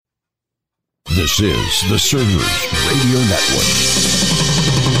This is the Servers Radio Network.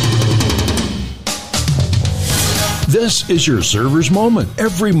 This is your server's moment.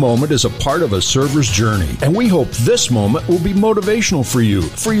 Every moment is a part of a server's journey, and we hope this moment will be motivational for you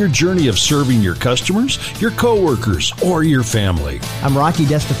for your journey of serving your customers, your coworkers, or your family. I'm Rocky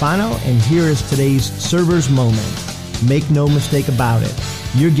DeStefano, and here is today's server's moment. Make no mistake about it.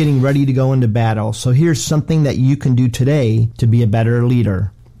 You're getting ready to go into battle, so here's something that you can do today to be a better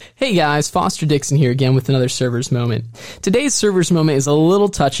leader. Hey guys, Foster Dixon here again with another Server's Moment. Today's Server's Moment is a little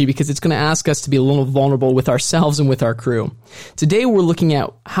touchy because it's going to ask us to be a little vulnerable with ourselves and with our crew. Today we're looking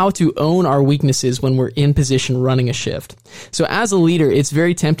at how to own our weaknesses when we're in position running a shift. So as a leader, it's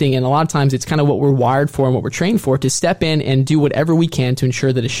very tempting, and a lot of times it's kind of what we're wired for and what we're trained for, to step in and do whatever we can to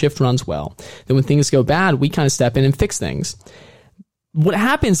ensure that a shift runs well. Then when things go bad, we kind of step in and fix things. What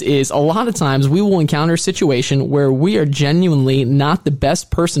happens is a lot of times we will encounter a situation where we are genuinely not the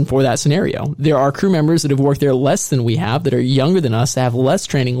best person for that scenario. There are crew members that have worked there less than we have, that are younger than us, that have less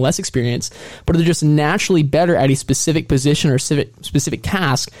training, less experience, but they're just naturally better at a specific position or specific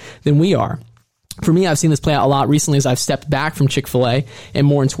task than we are. For me, I've seen this play out a lot recently as I've stepped back from Chick-fil-A and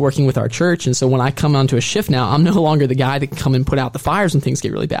more into working with our church. And so when I come onto a shift now, I'm no longer the guy that can come and put out the fires when things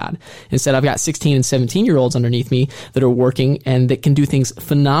get really bad. Instead, I've got 16 and 17-year-olds underneath me that are working and that can do things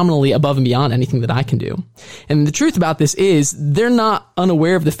phenomenally above and beyond anything that I can do. And the truth about this is they're not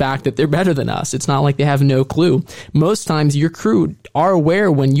unaware of the fact that they're better than us. It's not like they have no clue. Most times your crew are aware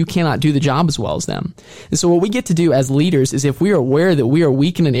when you cannot do the job as well as them. And so what we get to do as leaders is, if we are aware that we are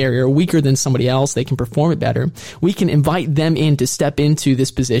weak in an area or weaker than somebody else, they can perform it better, we can invite them in to step into this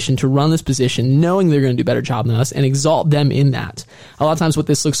position, to run this position, knowing they're going to do a better job than us, and exalt them in that. A lot of times what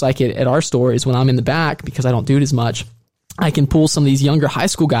this looks like at our store is when I'm in the back, because I don't do it as much, I can pull some of these younger high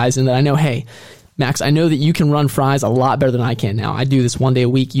school guys in that I know, hey, Max, I know that you can run fries a lot better than I can now. I do this 1 day a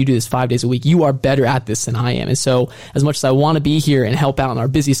week. You do this 5 days a week. You are better at this than I am. And so as much as I want to be here and help out in our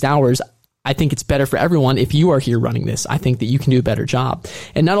busiest hours, I think it's better for everyone if you are here running this. I think that you can do a better job.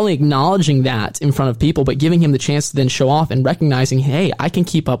 And not only acknowledging that in front of people, but giving him the chance to then show off and recognizing, hey, I can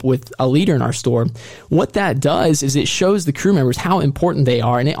keep up with a leader in our store. What that does is it shows the crew members how important they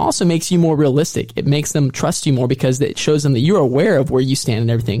are. And it also makes you more realistic. It makes them trust you more because it shows them that you're aware of where you stand and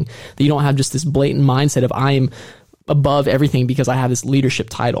everything. That you don't have just this blatant mindset of I am above everything because I have this leadership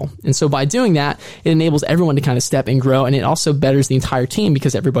title. And so by doing that, it enables everyone to kind of step and grow, and it also betters the entire team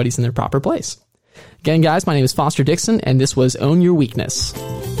because everybody's in their proper place. Again, guys, my name is Foster Dixon, and this was Own Your Weakness.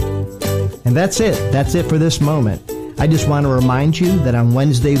 And that's it. That's it for this moment. I just want to remind you that on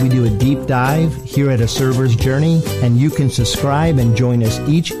Wednesday we do a deep dive here at A Server's Journey, and you can subscribe and join us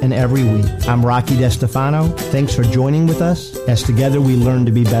each and every week. I'm Rocky DeStefano. Thanks for joining with us as together we learn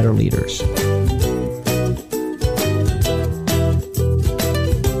to be better leaders.